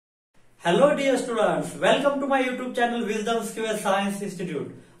Hello dear students, welcome to my YouTube channel wisdom square science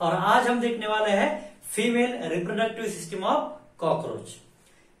institute. और आज हम देखने वाले हैं female reproductive system of cockroach.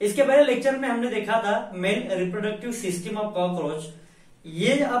 इसके पहले लेक्चर में हमने देखा था male reproductive system of cockroach.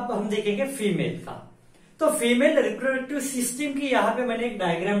 ये अब हम देखेंगे फीमेल का। तो फीमेल रिप्रोडक्टिव सिस्टम की यहाँ पे मैंने एक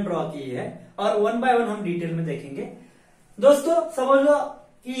डायग्राम ड्रॉ की है और वन बाय वन हम डिटेल में देखेंगे। दोस्तों समझ लो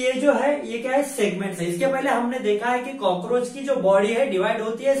कि ये जो है ये क्या है, सेगमेंट्स है। इसके पहले हमने देखा है कि कॉकरोच की जो बॉडी है डिवाइड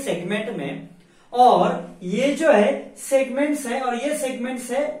होती है सेगमेंट में, और ये जो है सेगमेंट्स है, और ये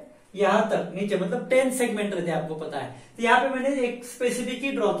सेगमेंट्स है यहां तक नीचे, मतलब 10 सेगमेंट रहते हैं, आपको पता है। तो यहाँ पे मैंने एक स्पेसिफिक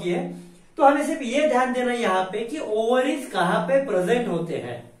ही ड्रॉ की है। तो हमें सिर्फ ये ध्यान देना है यहाँ पे कि ओवरीज कहाँ पे प्रेजेंट होते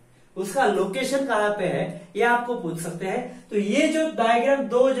हैं, उसका लोकेशन कहाँ पे है, ये आपको पूछ सकते हैं। तो ये जो डायग्राम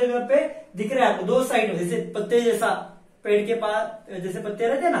दो जगह पे दिख रहा है आपको, दो साइड में, जैसे पत्ते जैसा, पेड़ के पास जैसे पत्ते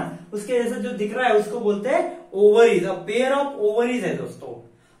रहते हैं ना, उसके जैसा जो दिख रहा है उसको बोलते हैं ओवरीज। अब पेयर ऑफ ओवरीज है दोस्तों,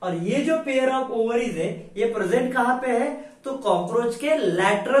 और ये जो पेयर ऑफ ओवरीज है ये प्रेजेंट कहाँ पे है, तो कॉकरोच के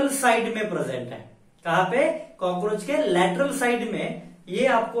लैटरल साइड में प्रेजेंट है। कहाँ पे? कॉकरोच के लैटरल साइड में। ये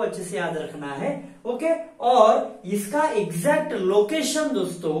आपको अच्छे से याद रखना है, ओके। और इसका एग्जैक्ट लोकेशन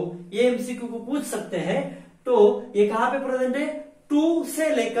दोस्तों ये एमसीक्यू को पूछ सकते हैं। तो ये कहाँ पे प्रेजेंट है? 2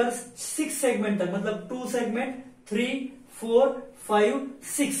 से लेकर 6 सेगमेंट तक, मतलब 2 सेगमेंट, 3, 4, 5,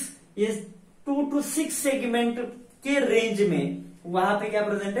 6, ये 2 to 6 सेगमेंट के रेंज में वहां पे क्या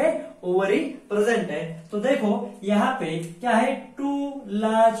प्रेजेंट है? ओवरी प्रेजेंट है। तो देखो यहाँ पे क्या है, 2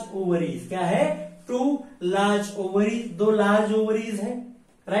 लार्ज ओवरीज। क्या है? 2 लार्ज ओवरीज, 2 लार्ज ओवरीज है,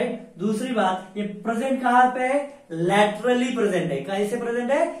 राइट। दूसरी बात, ये प्रेजेंट कहाँ पे है? लैटरली प्रेजेंट है। कैसे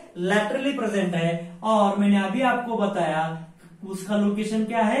प्रेजेंट है? लैटरली प्रेजेंट है। और मैंने अभी आपको बताया उसका लोकेशन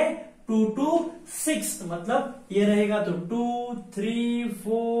क्या है, 2 to 6, मतलब ये रहेगा तो 2, 3,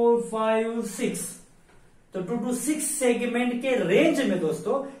 4, 5, 6, तो 2 to 6 सेगमेंट के रेंज में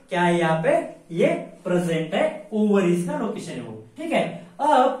दोस्तों क्या है, यहाँ पे ये प्रेजेंट है। ओवरीज का लोकेशन है वो, ठीक है।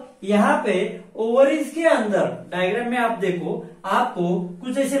 अब यहाँ पे ओवरीज के अंदर डायग्राम में आप देखो, आपको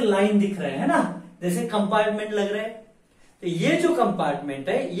कुछ ऐसे लाइन दिख रहे हैं ना, जैसे कंपार्टमेंट लग रहे हैं। तो ये जो कंपार्टमेंट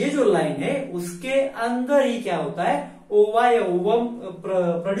है, ये जो लाइन है, उसके अंदर ही क्या होता है, ओवा या ओवम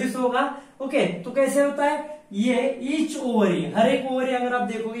प्रोड्यूस होगा। ओके, तो कैसे होता है, ये ईच ओवरी, हर एक ओवरी अगर आप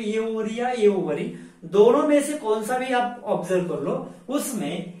देखोगे, ये ओवरी या ये ओवरी, दोनों में से कौन सा भी आप ऑब्जर्व कर लो,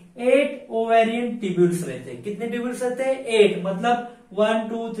 उसमें 8 ओवेरियन ट्यूब्यूल्स रहते हैं। कितने ट्यूब्यूल्स रहते हैं? 8, मतलब 1,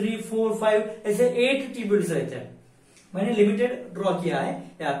 2, 3, 4, 5, ऐसे 8 ट्यूब्यूल्स रहते हैं। मैंने लिमिटेड ड्रॉ किया है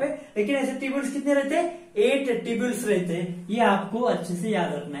यहाँ पे, लेकिन ऐसे ट्यूब्यूल्स कितने रहते हैं? 8 ट्यूब्यूल्स रहते हैं। ये आपको अच्छे से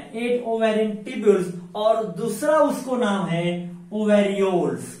याद रखना है, 8 ओवेरियन ट्यूब्यूल्स। और दूसरा उसको नाम है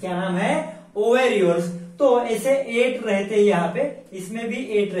ओवेरियोल्स। क्या नाम है? ओवेरियोल्स। तो ऐसे 8 रहते हैं यहाँ पे, इसमें भी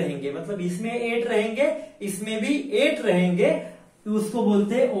 8 रहेंगे, मतलब इसमें 8 रहेंगे, इसमें भी 8 रहेंगे। तो उसको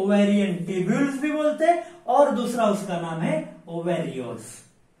बोलते हैं ओवेरियन ट्यूब्यूल्स भी बोलते हैं, और दूसरा उसका नाम है ओवेरियोल्स,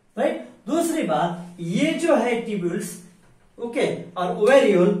 राइट। दूसरी बात, ये जो है ट्यूब्यूल्स, ओके, और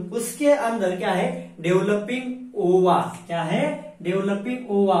ओवेरियोल, उसके अंदर क्या है, डेवलपिंग ओवा। क्या है?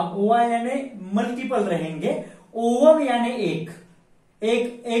 डेवलपिंग ओवा। ओवा यानी मल्टीपल रहेंगे, ओवम यानी एक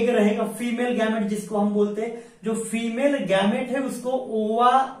एग रहेगा, फीमेल गैमेट जिसको हम बोलते हैं। जो फीमेल गैमेट है उसको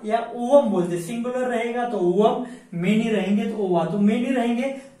ओवा या ओवम बोलते हैं। सिंगुलर रहेगा तो ओवम, मेनी रहेंगे तो ओवा। तो मेनी रहेंगे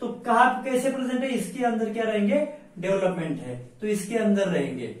तो कहा कैसे प्रेजेंट है, इसके अंदर क्या रहेंगे, डेवलपमेंट है तो इसके अंदर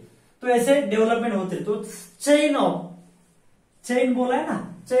रहेंगे। तो ऐसे डेवलपमेंट होते हैं। तो चेन बोला है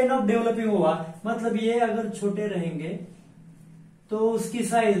ना, चेन ऑफ डेवलपिंग ओवा, मतलब ये अगर छोटे रहेंगे तो उसकी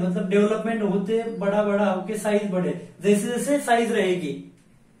साइज, मतलब डेवलपमेंट होते बड़ा बड़ा होके साइज बढ़े, जैसे जैसे साइज रहेगी,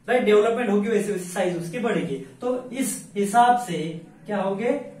 राइट, डेवलपमेंट होगी वैसे वैसे साइज उसकी बढ़ेगी। तो इस हिसाब से क्या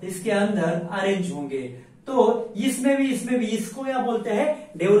होंगे, इसके अंदर अरेंज होंगे। तो इसमें भी इसको क्या बोलते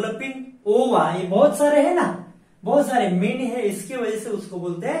हैं, डेवलपिंग ओवा। ये बहुत सारे है ना, बहुत सारे मेनी है, इसकी वजह से उसको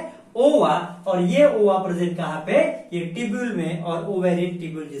बोलते हैं ओवा। और ये ओवा प्रेजेंट कहाँ पे, ये ट्यूब्यूल में, और ओवेरियन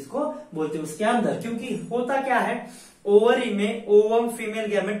ट्यूब्यूल जिसको बोलते हैं उसके अंदर। क्योंकि होता क्या है, ओवरी में ओवम फीमेल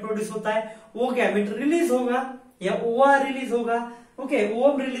गैमेट प्रोड्यूस होता है, वो गैमेट रिलीज होगा या ओवा रिलीज होगा, ओके,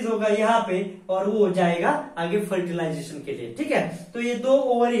 ओवम रिलीज होगा यहाँ पे, और वो जाएगा आगे फर्टिलाइजेशन के लिए, ठीक है। तो ये 2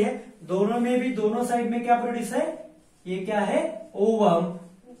 ओवरी है, दोनों में भी, दोनों साइड में क्या प्रोड्यूस है, ये क्या है, ओवम,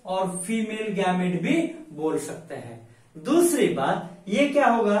 और फीमेल गैमेट भी बोल सकते हैं। दूसरी बात, ये क्या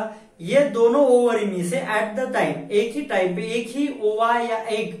होगा, ये दोनों ओवरी में से एट द टाइम, एक ही टाइम पे एक ही ओवा या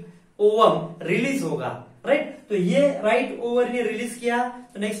एग, ओवम रिलीज होगा, राइट। तो ये राइट ओवरी ने रिलीज किया,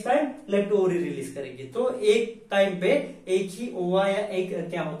 तो next time left ovary release करेगी। तो एक टाइम पे एक ही ओवा या एग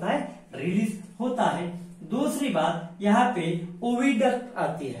क्या होता है, रिलीज होता है। दूसरी बात, यहाँ पे ओविडक्ट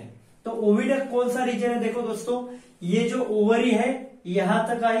आती है। तो ओविडक्ट कौन सा रीजन है, देखो दोस्तों, ये जो ओवरी है यहां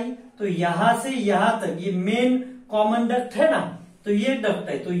तक आई, तो यहां से यहां तक ये मेन कॉमन डक्ट है ना, तो ये डक्ट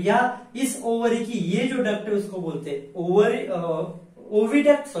है, तो या इस ओवरी की ये जो डक्ट है उसको बोलते हैं ओवरी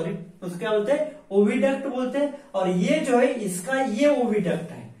ओविडक्ट, सॉरी उसको क्या बोलते हैं, ओविडक्ट बोलते हैं। और ये जो है इसका ये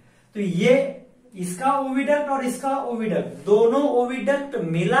ओविडक्ट है, तो ये इसका ओविडक्ट और इसका ओविडक्ट, दोनों ओविडक्ट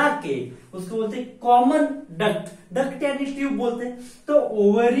मिला के उसको बोलते हैं कॉमन डक्ट। डक्ट यानी ट्यूब बोलते हैं। तो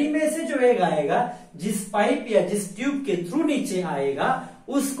ओवरी में से जो एक आएगा, जिस पाइप या जिस ट्यूब के थ्रू नीचे आएगा,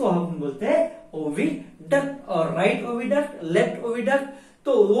 उसको हम बोलते हैं ओविडक्ट। और राइट ओविडक्ट, लेफ्ट ओविडक्ट,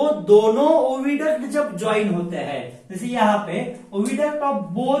 तो वो दोनों ओविडक्ट जब ज्वाइन होते हैं, जैसे यहाँ पे ओविडक्ट ऑफ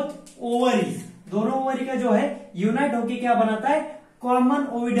बोथ ओवरीज, दोनों ओवरी का जो है यूनाइट होके क्या बनाता है, कॉमन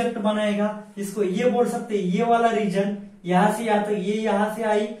ओविडक्ट बनाएगा। इसको ये बोल सकते हैं, ये वाला रीजन यहां से यहां तक, ये यहां से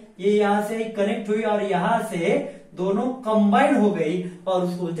आई, ये यहां से कनेक्ट हुई और यहां से दोनों कंबाइन हो गई और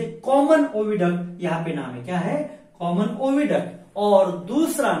उसको बोलते हैं कॉमन ओविडक्ट। यहाँ पे नाम है क्या है, कॉमन ओविडक्ट। और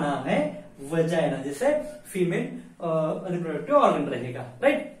दूसरा नाम है वजाइना, जैसे फीमेल रिप्रोडक्टिव ऑर्गन रहेगा,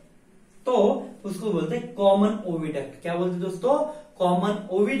 राइट। तो उसको बोलते हैं कॉमन ओविडक्ट। क्या बोलते हैं दोस्तों, कॉमन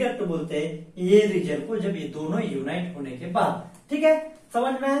ओविडक्ट बोलते हैं ये रीजन को जब ये दोनों यूनाइट होने के बाद। ठीक है,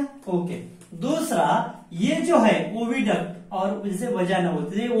 समझ में है, ओके। दूसरा, ये जो है ओविडक्ट और जैसे वजाइना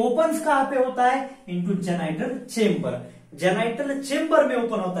बोलते हैं, ओपन्स कहां पे होता है, into genital chamber. Genital chamber में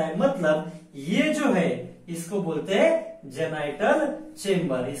ओपन होता है, मतलब ये जो है इसको बोलते हैं जेनाइटल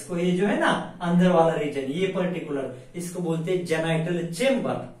चेम्बर। इसको ये जो है ना अंदर वाला रीजन, ये पर्टिकुलर, इसको बोलते हैं जेनाइटल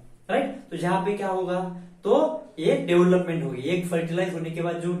चेम्बर, राइट। तो जहां पे क्या होगा, तो ये डेवलपमेंट होगी, एक फर्टिलाइज होने के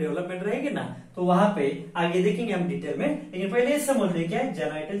बाद जो डेवलपमेंट रहेगी ना, तो वहां पे आगे देखेंगे हम डिटेल में। लेकिन पहले ये समझ लें क्या है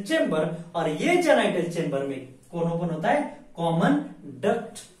जेनाइटल चेम्बर। और ये जेनाइटल चेम्बर में कौन ओपन होता है, कॉमन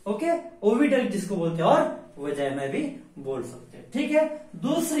डक्ट, ओके, ओविडक्ट जिसको बोलते हैं, और वजाइना भी बोल सकते हैं। ठीक है,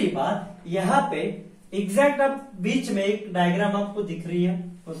 दूसरी बात, यहाँ पे एग्जैक्ट आप बीच में एक डायग्राम आपको दिख रही है,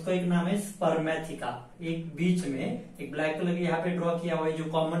 उसका एक नाम है स्पर्मेथिका। एक बीच में एक ब्लैक कलर के यहाँ पे ड्रॉ किया हुआ है, जो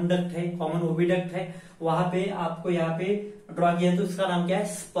कॉमन डक्ट है, कॉमन ओविडक्ट है, वहां पे आपको यहाँ पे ड्रॉ किया है, तो उसका नाम क्या है,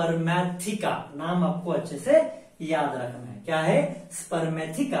 स्पर्मेथिका। नाम आपको अच्छे से याद रखना है, क्या है,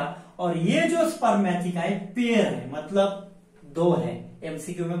 स्पर्मेथिका। और ये जो स्पर्मेथिका है पेयर है, मतलब दो है।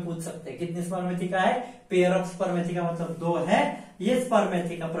 एमसीक्यू में पूछ सकते हैं कितनी स्पर्मेथिका है, पेयर ऑफ स्पर्मेथिका मतलब दो है। ये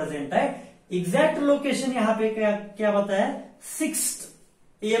स्पर्मेथिका प्रेजेंट है। एग्जैक्ट लोकेशन यहाँ पे क्या बताया, सिक्स्थ,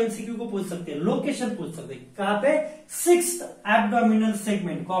 एमसीक्यू को पूछ सकते हैं, लोकेशन पूछ सकते हैं, कहां पे, सिक्स्थ एब्डोमिनल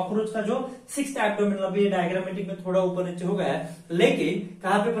सेगमेंट। कॉकरोच का जो सिक्स्थ एब्डोमिनल, अभी डायग्रामेटिक में थोड़ा ऊपर नीचे हो गया है, लेकिन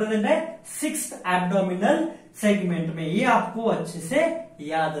कहां पे प्रेजेंट है, सिक्स्थ एब्डोमिनल सेगमेंट में। ये आपको अच्छे से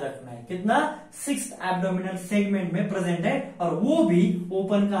याद रखना है, कितना, सिक्स्थ एब्डोमिनल सेगमेंट में प्रेजेंट है। और वो भी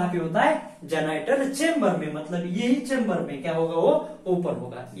ओपन कहां पे होता है, जेनाइटल चेम्बर में, मतलब यही चेम्बर में क्या होगा, वो ओपन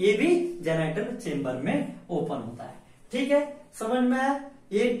होगा। ये भी जेनाइटल चेम्बर में ओपन होता है। ठीक है, समझ में आया।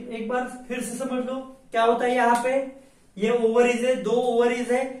 ये एक बार फिर से समझ लो क्या होता है। यहाँ पे ये ओवरीज है, दो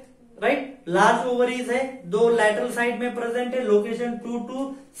ओवरीज है, राइट, लार्ज ओवरीज है, दो लैटरल साइड में प्रेजेंट है, लोकेशन 2 to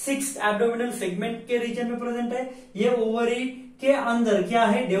 6 एब्डोमिनल सेगमेंट के रीजन में प्रेजेंट है। ये ओवरी के अंदर क्या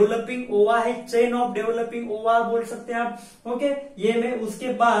है, डेवलपिंग ओवा है, चेन ऑफ डेवलपिंग ओवा बोल सकते हैं आप, ओके। ये में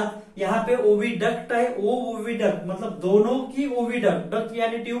उसके बाद यहाँ पे ओविडक्ट है, ओविडक्ट मतलब दोनों की ओविडक्ट, डक्ट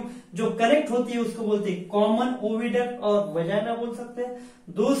यानी ट्यूब जो कनेक्ट होती है उसको बोलते हैं कॉमन ओविडक्ट, और वजाइना बोल सकते हैं।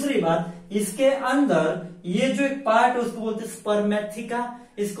 दूसरी बात, इसके अंदर ये जो एक पार्ट है उसको बोलते हैं स्पर्मेथिका।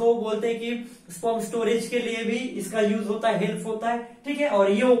 इसको बोलते हैं कि स्पर्म स्टोरेज के लिए भी इसका यूज होता है, हेल्प होता है, ठीक है।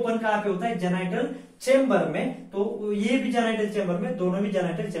 और ये ओपन कहां पे होता है, जेनाइटल चेम्बर में। तो ये भी जेनाइटल चेम्बर में, दोनों भी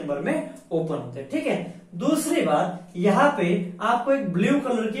जेनाइटल चेम्बर में ओपन होते हैं, ठीक है। दूसरी बात, यहाँ पे आपको एक ब्लू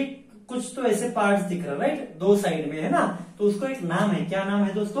कलर की कुछ तो ऐसे पार्ट्स दिख रहा है, राइट, दो साइड में है ना, तो उसको एक नाम है, क्या नाम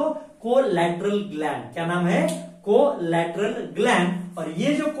है दोस्तों, कोलैटरल ग्लैंड। क्या नाम है, कोलैटरल ग्लैंड। और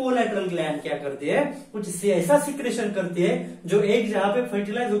ये जो कोलैटरल ग्लैंड क्या करती है, कुछ ऐसा सिक्रेशन करती है जो एक जहां पे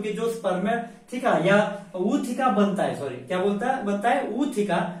फर्टिलाइज होकर जो स्पर्मेथिका या ऊथिका बनता है, सॉरी क्या बनता है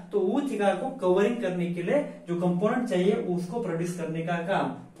ऊथिका। तो ऊथिका को कवरिंग करने के लिए जो कंपोनेंट चाहिए उसको प्रोड्यूस करने का काम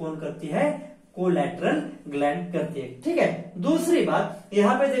कौन करती है, कोलैटरल ग्लैंड करती है, ठीक है। दूसरी बात,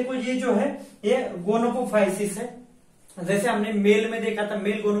 यहाँ पे देखो ये जो है ये गोनोपोफाइसिस है। जैसे हमने मेल में देखा था,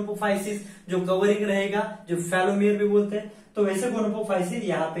 मेल गोनोपोफाइसिस जो कवरिंग रहेगा, जो फैलोमियर भी बोलते हैं, तो वैसे गोनोपोफाइसिस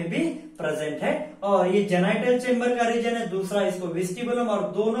यहाँ पे भी प्रेजेंट है। और ये जेनाइटल चेम्बर का रीजन है, दूसरा इसको वेस्टिबुलम, और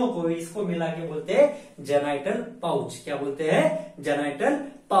दोनों को इसको मिला के बोलते हैं जेनाइटल पाउच। क्या बोलते हैं, जेनाइटल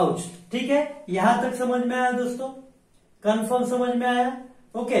पाउच, ठीक है। यहां तक समझ में आया दोस्तों, कंफर्म समझ में आया,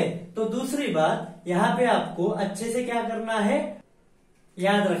 ओके। तो दूसरी बात, यहाँ पे आपको अच्छे से क्या करना है,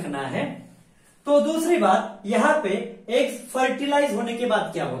 याद रखना है। तो दूसरी बात, यहाँ पे एक फर्टिलाइज होने के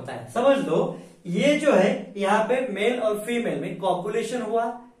बाद क्या होता है, समझ लो। ये जो है यहाँ पे मेल और फीमेल में कॉपुलेशन हुआ,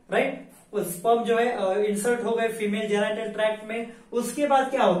 राइट, स्पर्म जो है इंसर्ट हो गए फीमेल जेनिटल ट्रैक्ट में। उसके बाद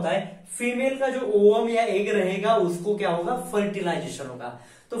क्या होता है, फीमेल का जो ओवम या एग रहेगा उसको क्या होगा, फर्टिलाइजेशन होगा।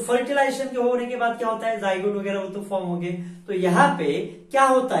 तो फर्टिलाइजेशन के होने के बाद क्या होता है, जाइगोट वगैरह वो तो फॉर्म हो गए। तो यहाँ पे क्या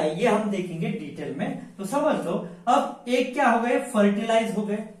होता है ये हम देखेंगे डिटेल में, तो समझ लो। अब एग क्या हो गए, फर्टिलाइज हो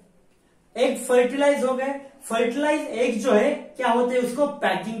गए, एग फर्टिलाइज हो गए। फर्टिलाइज एग जो है क्या होते हैं, उसको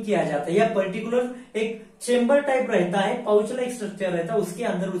पैकिंग किया जाता है, या पर्टिकुलर एक चेम्बर टाइप रहता है, पाउच लाइक स्ट्रक्चर रहता है, उसके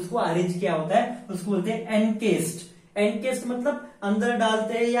अंदर उसको अरेंज किया होता है, उसको बोलते हैं एनकेस्ड। एनकेस्ड मतलब अंदर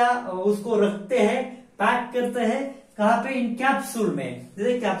डालते हैं या उसको रखते हैं, पैक करते हैं, कहाँ पे, इन कैप्सूल में,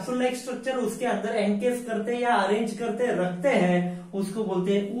 जैसे कैप्सूल लाइक स्ट्रक्चर, उसके अंदर एनकेस करते हैं या अरेंज करते हैं, रखते हैं, उसको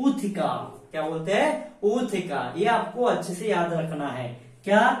बोलते हैं ऊथिका। क्या बोलते हैं, ऊथिका। ये आपको अच्छे से याद रखना है,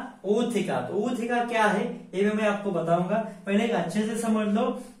 क्या, ऊथिका। तो ऊथिका क्या है ये भी मैं आपको बताऊंगा, पहले अच्छे से समझ लो।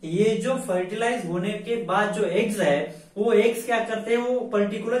 ये जो फर्टिलाइज होने के बाद जो एग्स है, वो एग्स क्या करते हैं, वो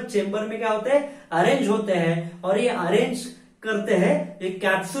पर्टिकुलर चेम्बर में क्या होते हैं, अरेंज होते हैं, और ये अरेंज करते हैं एक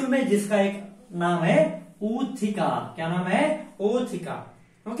कैप्सूल में जिसका एक नाम है ऊथिका। क्या नाम है, ऊथिका।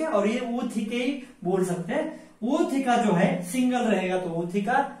 ओके, और ये ऊथिके ही बोल सकते हैं। ऊथिका जो है सिंगल रहेगा तो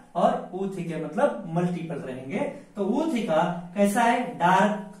ऊथिका, और ऊथिके मतलब मल्टीपल रहेंगे। तो ऊथिका कैसा है,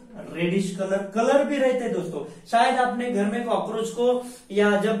 डार्क रेडिश कलर भी रहते हैं दोस्तों। शायद आपने घर में कॉकरोच को, या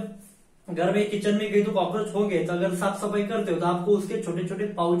जब घर में किचन में गई तो कॉकरोच होंगे, तो अगर साफ सफाई करते हो तो आपको उसके छोटे छोटे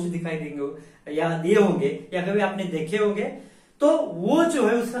पाउच दिखाई देंगे या दिए होंगे, या कभी आपने देखे होंगे। तो वो जो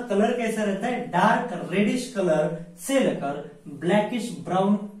है उसका कलर कैसा रहता है, डार्क रेडिश कलर से लेकर ब्लैकिश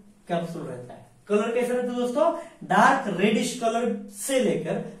ब्राउन कैप्सूल रहता है। कलर कैसा रहता है दोस्तों, डार्क रेडिश कलर से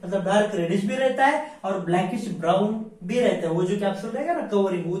लेकर, मतलब डार्क रेडिश भी रहता है और ब्लैकिश ब्राउन भी रहता है। वो जो कैप्सूल रहेगा ना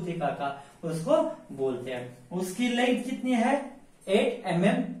कवरिंग ऊथिका का, उसको बोलते हैं। उसकी लेंथ कितनी है, 8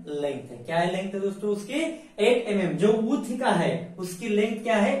 mm लेंथ है। क्या है लेंथ है दोस्तों उसकी, 8 mm। जो ऊथिका है उसकी लेंथ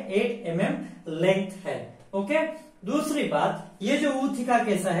क्या है, 8 mm लेंथ है। ओके, दूसरी बात, ये जो ऊथिका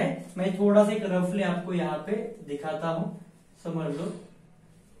कैसा है, मैं थोड़ा सा एक रफली आपको यहाँ पे दिखाता हूं, समझ लो।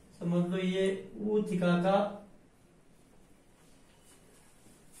 ये ऊथिका का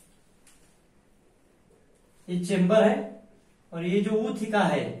ये चेम्बर है, और ये जो ऊथिका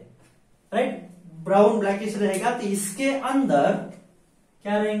है, राइट, ब्राउन ब्लैकिश रहेगा। तो इसके अंदर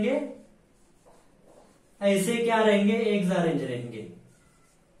क्या रहेंगे, ऐसे क्या रहेंगे, एग्स अरेंज रहेंगे,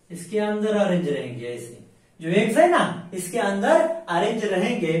 इसके अंदर अरेंज रहेंगे, ऐसे जो एग्स है ना इसके अंदर अरेंज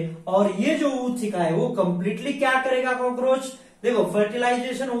रहेंगे। और ये जो ऊथिका है वो कंप्लीटली क्या करेगा, कॉकरोच, देखो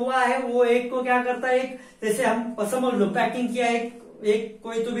फर्टिलाइजेशन हुआ है, वो एग को क्या करता है, एक जैसे हम समझ लो पैकिंग किया, एक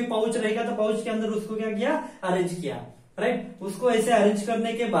कोई तो भी पाउच रहेगा तो पाउच के अंदर उसको क्या किया, अरेंज किया, राइट। उसको ऐसे अरेंज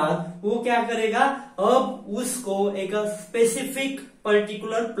करने के बाद वो क्या करेगा, अब उसको एक स्पेसिफिक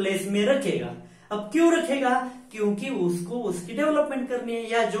पर्टिकुलर प्लेस में रखेगा। अब क्यों रखेगा, क्योंकि उसको उसकी डेवलपमेंट करनी है,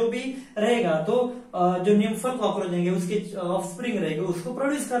 या जो भी रहेगा तो जो निम्फल कॉकरोच रहेंगे उसके ऑफस्प्रिंग रहेंगे, उसको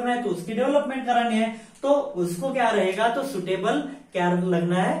प्रोड्यूस करना है, तो उसकी डेवलपमेंट करानी है। तो उसको क्या रहेगा, तो सुटेबल क्या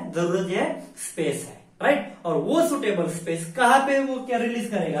लगना है, जरूरत है, स्पेस है, राइट। और वो सुटेबल स्पेस कहाँ पे वो क्या रिलीज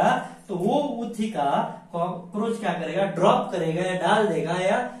करेगा, तो वो ऊथिका कॉकरोच क्या करेगा, ड्रॉप करेगा या डाल देगा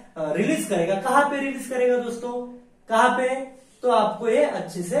या रिलीज करेगा। कहाँ पे रिलीज करेगा दोस्तों, कहाँ पे, तो आपको ये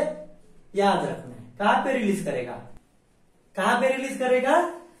अच्छे से याद रखना है, कहाँ पे रिलीज करेगा, कहाँ पे रिलीज करेगा,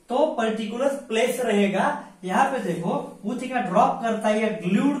 तो पर्टिकुलर प्लेस रहेगा। यहाँ पे देखो ऊथिका ड्रॉप करता है या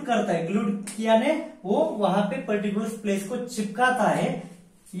ग्लूड करता है, ग्लूड किया ने वो वहां पे पर्टिकुलर प्लेस को चिपकाता है,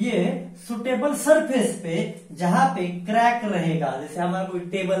 ये सुटेबल सरफेस पे जहां पे क्रैक रहेगा, जैसे हमारा कोई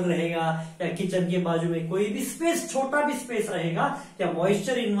टेबल रहेगा या किचन के बाजू में कोई भी स्पेस, छोटा भी स्पेस रहेगा या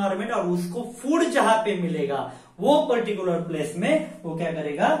मॉइस्चर इन्वायरमेंट, और उसको फूड जहां पे मिलेगा वो पर्टिकुलर प्लेस में वो क्या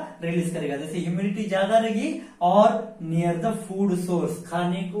करेगा, रिलीज करेगा। जैसे ह्यूमिडिटी ज्यादा रहेगी और नियर द फूड सोर्स,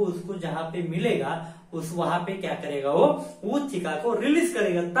 खाने को उसको जहां पे मिलेगा उस वहां पे क्या करेगा, वो ऊथिका को रिलीज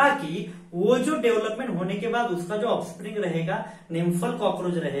करेगा, ताकि वो जो डेवलपमेंट होने के बाद उसका जो ऑफस्प्रिंग रहेगा, निम्फल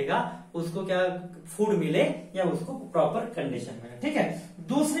कॉकरोच रहेगा, उसको क्या फूड मिले या उसको प्रॉपर कंडीशन मिले। ठीक है,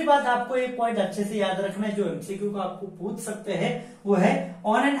 दूसरी बात आपको एक पॉइंट अच्छे से याद रखना है जो एमसीक्यू को आपको पूछ सकते हैं, वो है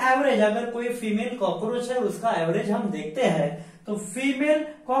ऑन एन एवरेज, अगर कोई फीमेल कॉकरोच है उसका एवरेज हम देखते हैं तो फीमेल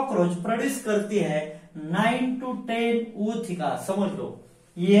कॉकरोच प्रोड्यूस करती है 9 to 10 ऊथिका। समझ लो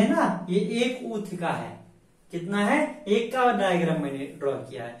ये है ना, ये एक ऊथिका है, कितना है, एक का डायग्राम मैंने ड्रॉ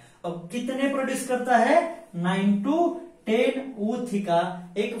किया है। अब कितने प्रोड्यूस करता है, 9 to 10 ऊथिका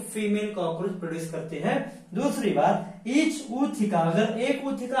एक फीमेल कॉकरोच प्रोड्यूस करती है। दूसरी बात, ईच ऊथिका, अगर एक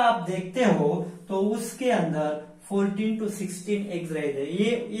ऊथिका आप देखते हो तो उसके अंदर 14 to 16 एग्स रहते हैं।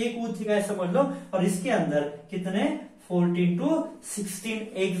 ये एक ऊथिका है समझ लो, और इसके अंदर कितने, 14 to 16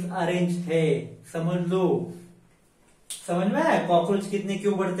 एग्स अरेंज है। समझ लो, समझ में है कॉकरोच कितने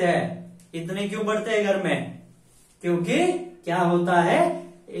क्यों बढ़ते हैं, इतने क्यों बढ़ते हैं घर में, क्योंकि क्या होता है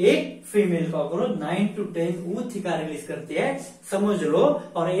एक फीमेल कॉकरोच 9 to 10 ऊथिका रिलीज करती है, समझ लो।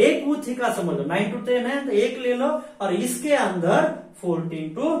 और एक ऊथिका समझ लो 9 to 10 है तो एक ले लो, और इसके अंदर 14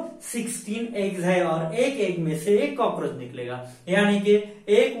 to 16 एग्स है, और एक एग में से एक कॉकरोच निकलेगा, यानी कि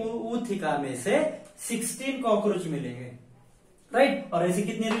एक ऊथिका में से 16 कॉकरोच मिलेंगे, राइट। और ऐसे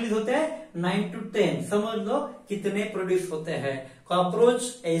कितने रिलीज होते हैं 9 to 10, समझ लो कितने प्रोड्यूस होते हैं।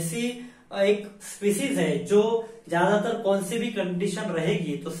 कॉकरोच ऐसी एक स्पीसीज है जो ज्यादातर कौन सी भी कंडीशन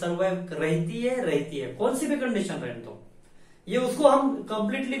रहेगी तो सर्वाइव रहती है, कौन सी भी कंडीशन रहे तो ये उसको हम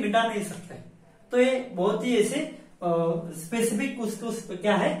कंप्लीटली मिटा नहीं सकते। तो ये बहुत ही ऐसे स्पेसिफिक उसको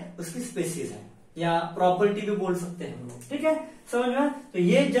क्या है उसकी स्पेसीज है, या प्रॉपर्टी भी बोल सकते हैं हम लोग, ठीक है, समझ में। तो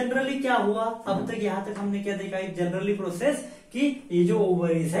ये जनरली क्या हुआ अब तक, यहाँ तक हमने क्या देखा, एक जनरली प्रोसेस कि ये जो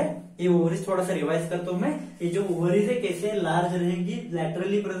ओवरीज है, ये ओवरीज थोड़ा सा रिवाइज करता हूं मैं, ये जो ओवरीज है कैसे लार्ज रहेगी,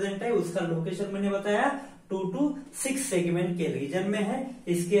 लैटरली प्रेजेंट है, उसका लोकेशन मैंने बताया 2 to 6 सेगमेंट के रीजन में है।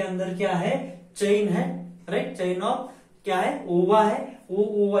 इसके अंदर क्या है चेन है, राइट, चेन ऑफ क्या है ओवा है, वो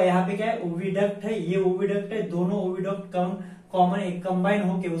ओवा यहाँ पे क्या है ओविडक्ट है, ये ओविडक्ट है, दोनों ओविडक्ट कॉमन एक कंबाइन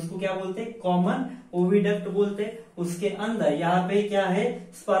होके उसको क्या बोलते हैं कॉमन ओविडक्ट बोलते हैं। उसके अंदर यहाँ पे क्या है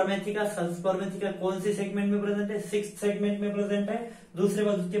स्पर्मेथिका, स्पर्मेथिका कौन से सेगमेंट में प्रेजेंट है, 6th सेगमेंट में प्रेजेंट है। दूसरे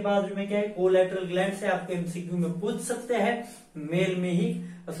बात उसके बाद में क्या है कोलैटरल ग्लैंड से आपके एमसीक्यू में पूछ सकते हैं, मेल में ही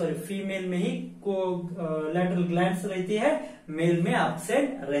फीमेल में ही कोलैटरल ग्लैंड्स रहती है, मेल में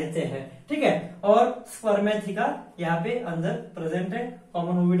एब्सेंट रहते हैं, ठीक है। और स्पर्मेथिका यहाँ पे अंदर प्रेजेंट है,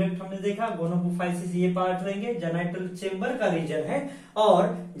 कॉमन ओविडक्ट हमने देखा, गोनोपोफाइसिस ये पार्ट रहेंगे, जेनाइटल चेम्बर का रीजन है।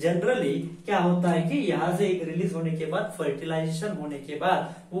 और जनरली क्या होता है कि यहाँ से एक रिलीज होने के बाद फर्टिलाइजेशन होने के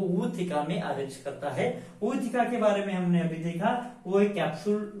बाद वो ऊथिका में अरेंज करता है। ऊथिका के बारे में हमने अभी देखा, वो एक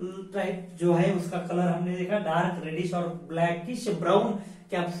कैप्सूल टाइप जो है उसका कलर हमने देखा डार्क रेडिश और ब्लैकिश ब्राउन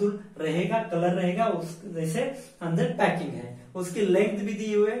कैप्सूल रहेगा, कलर रहेगा, उस जैसे अंदर पैकिंग है। उसकी लेंथ भी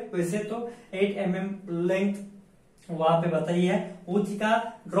दी हुई है, वैसे तो 8 mm लेंथ वहां पे बताई है। ऊथिका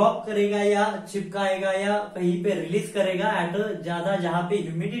ड्रॉप करेगा या चिपकाएगा या कहीं पे रिलीज करेगा एट ज्यादा जहां पे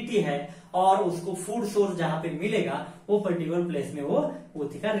ह्यूमिडिटी है और उसको फूड सोर्स जहां पे मिलेगा वो पर्टिकुलर प्लेस में वो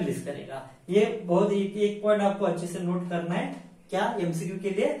ऊथिका रिलीज करेगा। ये बहुत एक पॉइंट आपको अच्छे से नोट करना है, क्या एमसीक्यू के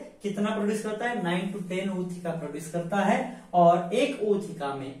लिए कितना प्रोड्यूस करता है 9 to 10 ऊथिका प्रोड्यूस करता है, और एक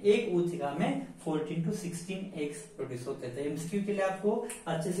ऊथिका में 14 to 16 एग्स प्रोड्यूस होते थे। एमसीक्यू के लिए आपको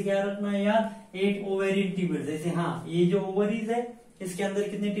अच्छे से क्या रखना है याद, 8 ओवेरियन ट्यूब्यूल्स, जैसे हाँ ये जो ओवरीज है इसके अंदर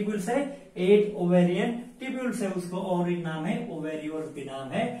कितने ट्यूब्यूल्स है 8 ओवेरियन ट्यूब्यूल्स है, उसको और एक नाम है ओवेरियोर्स भी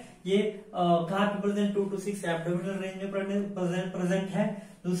नाम है। ये कहाँ पे प्रेजेंट 2 to 6 एब्डोमिनल रेंज में प्रेजेंट है।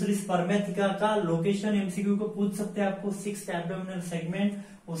 दूसरी स्पर्मेथिका का लोकेशन एमसीक्यू को पूछ सकते हैं आपको 6th एब्डोमिनल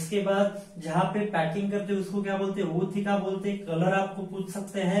सेगमेंट। उसके बाद जहां पे पैकिंग करते हैं उसको क्या बोलते हैं ऊथिका बोलते हैं। कलर आपको पूछ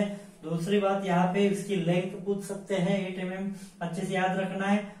सकते हैं। दूसरी बात यहाँ पे इसकी लेंथ पूछ सकते हैं 8 mm, अच्छे से याद रखना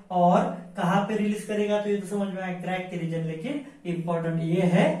है। और कहाँ पे रिलीज करेगा तो ये तो समझ में आया क्रैक के रीजन, लेकिन इंपॉर्टेंट ये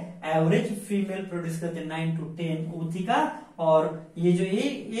है एवरेज फीमेल प्रोड्यूस करते हैं 9 to 10 ऊथिका, और ये जो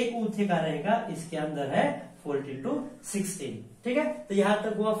एक ऊथिका रहेगा इसके अंदर है 14 to 16, ठीक है। तो यहां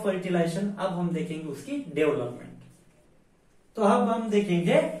तक हुआ फर्टिलाइजेशन। अब हम देखेंगे उसकी डेवलपमेंट। तो अब हम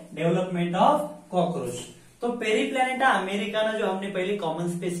देखेंगे डेवलपमेंट ऑफ कॉकरोच। तो पेरीप्लैनेटा अमेरिकाना जो हमने पहले कॉमन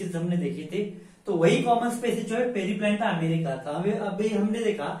स्पेसीज हमने देखी थी, तो वही कॉमन स्पेसीज जो है पेरीप्लैनेटा अमेरिका था। अभी हमने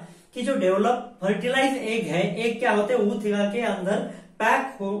देखा कि जो डेवलप फर्टिलाइज एग है, एग क्या होते हैं ऊथिका के अंदर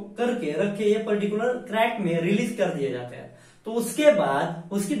पैक हो करके रखे ये पर्टिकुलर क्रैक में रिलीज कर दिए जाते हैं। तो उसके बाद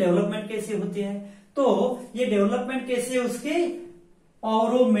उसकी डेवलपमेंट कैसी होती है, तो ये डेवलपमेंट कैसी है उसकी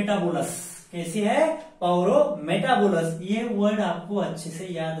पाउरोमेटाबोलस, कैसी है पाउरोमेटाबोलस। ये वर्ड आपको अच्छे से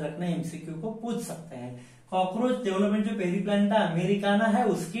याद रखना, एमसीक्यू को पूछ सकते हैं। कॉकरोच डेवलपमेंट जो पेरीप्लैनेटा अमेरिकाना है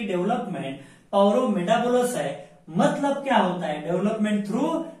उसकी डेवलपमेंट पाउरोमेटाबोलस है। मतलब क्या होता है development through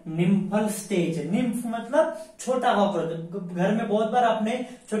nymphal stage. Nymph मतलब छोटा कॉकरोच। घर में बहुत बार आपने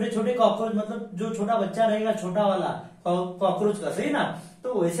छोटे छोटे कॉकरोच, मतलब जो छोटा बच्चा रहेगा छोटा वाला कॉकरोच का, सही ना,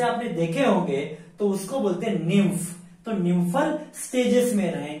 तो वैसे आपने देखे होंगे, तो उसको बोलते हैं निम्फ। तो निम्फल स्टेजेस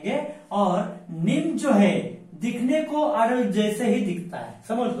में रहेंगे, और निम्फ जो है दिखने को अडल्ट जैसे ही दिखता है,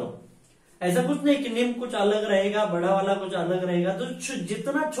 समझ लो। ऐसा कुछ नहीं कि निम्फ कुछ अलग रहेगा, बड़ा वाला कुछ अलग रहेगा। तो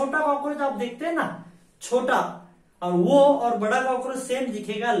जितना छोटा कॉकरोच आप देखते हैं ना, छोटा, और वो और बड़ा कॉकरोच सेम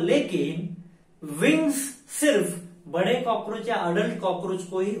दिखेगा, लेकिन विंग्स सिर्फ बड़े कॉकरोच या अडल्ट कॉकरोच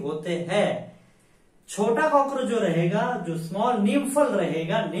को ही होते हैं। छोटा कॉकरोच जो रहेगा, जो स्मॉल निम्फल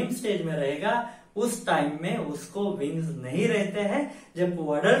रहेगा, निम्फ स्टेज में रहेगा, उस टाइम में उसको विंग्स नहीं रहते हैं। जब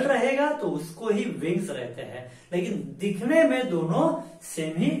वो अडल्ट रहेगा तो उसको ही विंग्स रहते हैं, लेकिन दिखने में दोनों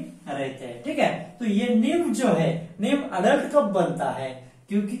सेम ही रहते हैं। ठीक है, तो ये निम्फ जो है, निम्फ अडल्ट कब बनता है?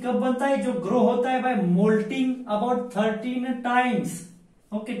 क्योंकि कब बनता है? जो ग्रो होता है bye moulting about 13 times.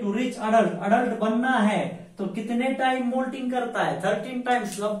 Okay, to reach adult, adult बनना है तो कितने टाइम मोल्टिंग करता है? 13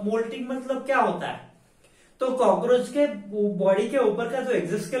 टाइम्स। अब मोल्टिंग मतलब क्या होता है? तो कॉकरोच के बॉडी के ऊपर का जो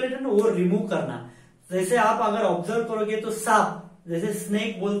एक्सोस्केलेटन वो रिमूव करना। जैसे आप अगर ऑब्जर्व करोगे तो सांप, जैसे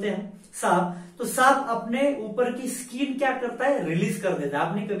स्नेक बोलते हैं सांप, तो सांप अपने ऊपर की स्किन क्या करता है? रिलीज कर देता है।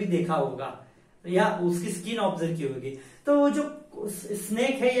 आपने कभी देखा होगा या उसकी स्किन ऑब्जर्व की होगी। तो वो जो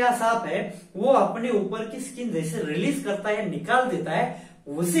स्नेक है या सांप है, वो अपने ऊपर की स्किन जैसे रिलीज करता है, निकाल देता है,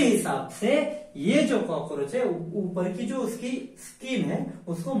 उसी हिसाब से ये जो कॉकरोच है ऊपर की जो उसकी स्किन है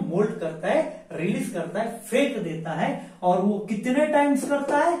उसको मोल्ड करता है, रिलीज करता है, फेंक देता है। और वो कितने टाइम्स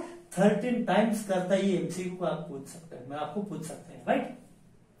करता है? 13 टाइम्स करता है। ये एमसीक्यू को आप पूछ सकते हैं, मैं आपको पूछ सकते हैं, राइट।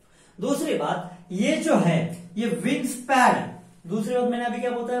 दूसरी बात, ये जो है ये विंग्स पैड। दूसरी बात मैंने अभी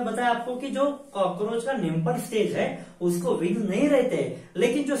क्या बताया आपको कि जो कॉकरोच का निम्पल स्टेज है उसको विंग्स नहीं रहते,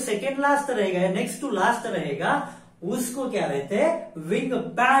 लेकिन जो सेकेंड लास्ट रहेगा, नेक्स्ट टू लास्ट रहेगा, उसको क्या रहते हैं? विंग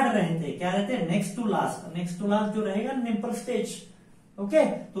पैड रहते हैं। क्या रहते हैं? Next to last. Next to last जो रहेगा निम्पल स्टेज, ओके,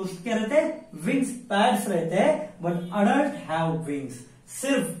 तो उसको क्या रहते हैं? विंग्स पैड्स रहते हैं। बट अडल्ट हैव विंग्स,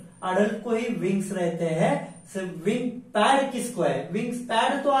 सिर्फ अडल्ट को ही विंग्स रहते हैं। सिर्फ विंग पैड किसको है? विंग्स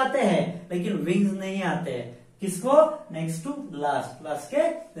पैड तो आते हैं लेकिन विंग्स नहीं आते हैं। किसको? नेक्स्ट टू लास्ट, लास्ट के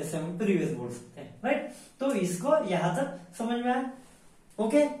जैसे हम प्रीवियस बोल सकते हैं, राइट। तो इसको यहां तक समझ में आया?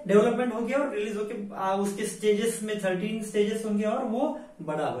 ओके, डेवलपमेंट हो गया और रिलीज होके उसके स्टेजेस में 13 स्टेजेस होंगे और वो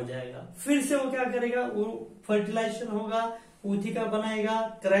बड़ा हो जाएगा। फिर से वो क्या करेगा? वो फर्टिलाइजेशन होगा, ऊथिका बनाएगा,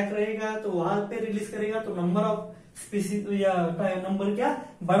 क्रैक रहेगा, तो वहां पे रिलीज करेगा, तो नंबर ऑफ स्पीसीज या नंबर क्या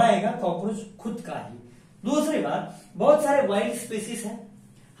बढ़ाएगा? कॉकरोच खुद का ही। दूसरी बात, बहुत सारे वाइल्ड स्पीसीज है।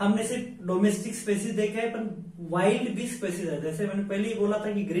 हमने सिर्फ डोमेस्टिक स्पीसीज देखे हैं, पर वाइल्ड भी स्पीसीज है। जैसे मैंने पहले ही बोला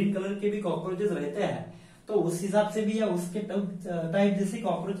था कि ग्रीन कलर के भी कॉकरोचेस रहते हैं, तो उस हिसाब से भी या उसके टाइप जैसे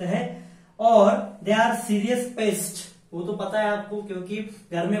कॉकरोच है। और दे आर सीरियस पेस्ट, वो तो पता है आपको, क्योंकि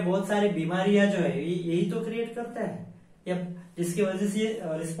घर में बहुत सारी बीमारियां जो है यही तो क्रिएट करते हैं, या जिसकी वजह से ये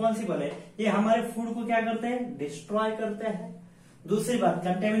रिस्पॉन्सिबल है। ये हमारे फूड को क्या करते हैं? डिस्ट्रॉय करते हैं। दूसरी बात,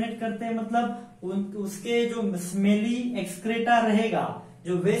 कंटेमिनेट करते हैं, मतलब उसके जो स्मेली एक्सक्रेटा रहेगा,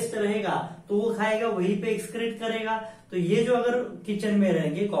 जो वेस्ट रहेगा, तो वो खाएगा, वहीं पे एक्सक्रेट करेगा। तो ये जो अगर किचन में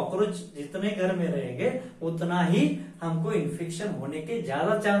रहेंगे, कॉकरोच जितने घर में रहेंगे उतना ही हमको इन्फेक्शन होने के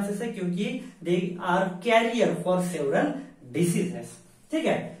ज्यादा चांसेस है, क्योंकि they are career for several diseases. ठीक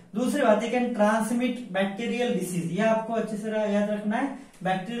है। दूसरी बात, कैन ट्रांसमिट बैक्टीरियल डिसीज, ये आपको अच्छे से याद रखना है।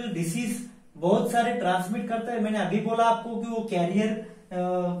 बैक्टीरियल डिसीज बहुत सारे ट्रांसमिट करता है। मैंने अभी बोला आपको कि वो कैरियर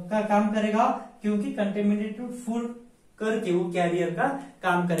का काम करेगा, क्योंकि कंटेमिनेटेड फूड करके वो कैरियर का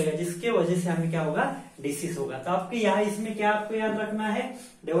काम करेगा, जिसके वजह से हमें क्या होगा? डिसीज होगा। तो आपके यहाँ इसमें क्या आपको याद रखना है?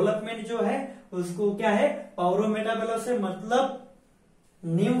 डेवलपमेंट जो है उसको क्या है? पाउरोमेटाबेलोस से मतलब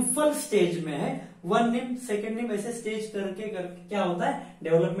निम्फल स्टेज में है। 1 निम्फ, 2nd निम्फ, ऐसे स्टेज करके क्या होता है?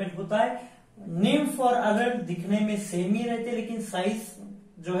 डेवलपमेंट होता है। निम्फ और अडल्ट दिखने में सेम ही रहते, लेकिन साइज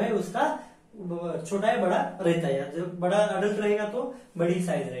जो है उसका छोटा है बड़ा रहता है। जब बड़ा अडल्ट रहेगा तो बड़ी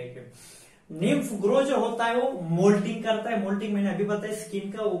साइज रहेगी। निम्फ ग्रो जो होता है वो मोल्टिंग करता है। मोल्टिंग मैंने अभी बताया,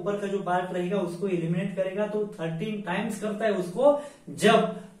 स्किन का ऊपर का जो पार्ट रहेगा उसको एलिमिनेट करेगा, तो 13 टाइम्स करता है उसको,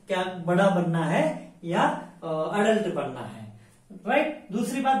 जब क्या बड़ा बनना है या अडल्ट बनना है, राइट।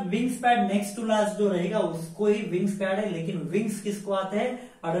 दूसरी बात, wings pad next to last जो रहेगा उसको ही विंग्स पैड है, लेकिन विंग्स किसको आते हैं?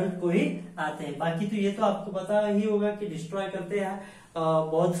 अडल्ट को ही आते हैं। बाकी तो ये तो आपको पता ही होगा कि डिस्ट्रॉय करते हैं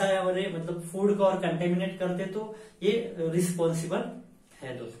बहुत सारे हमारे मतलब फूड को और कंटेमिनेट करते, तो ये रिस्पॉन्सिबल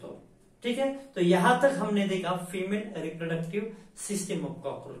है दोस्तों। ठीक है, तो यहां तक हमने देखा female reproductive system of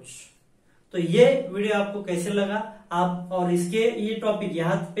cockroach. तो ये वीडियो आपको कैसे लगा आप, और इसके ये टॉपिक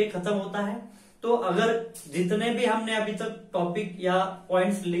यहां पे खत्म होता है। तो अगर जितने भी हमने अभी तक टॉपिक या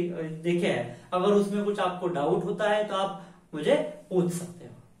पॉइंट्स देखे हैं, अगर उसमें कुछ आपको डाउट होता है तो आप मुझे पूछ सकते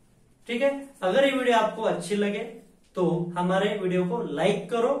हो। ठीक है, अगर ये वीडियो आपको अच्छी लगे तो हमारे वीडियो को लाइक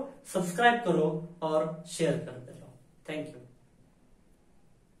करो, सब्सक्राइब करो और शेयर करते रहो। Thank you.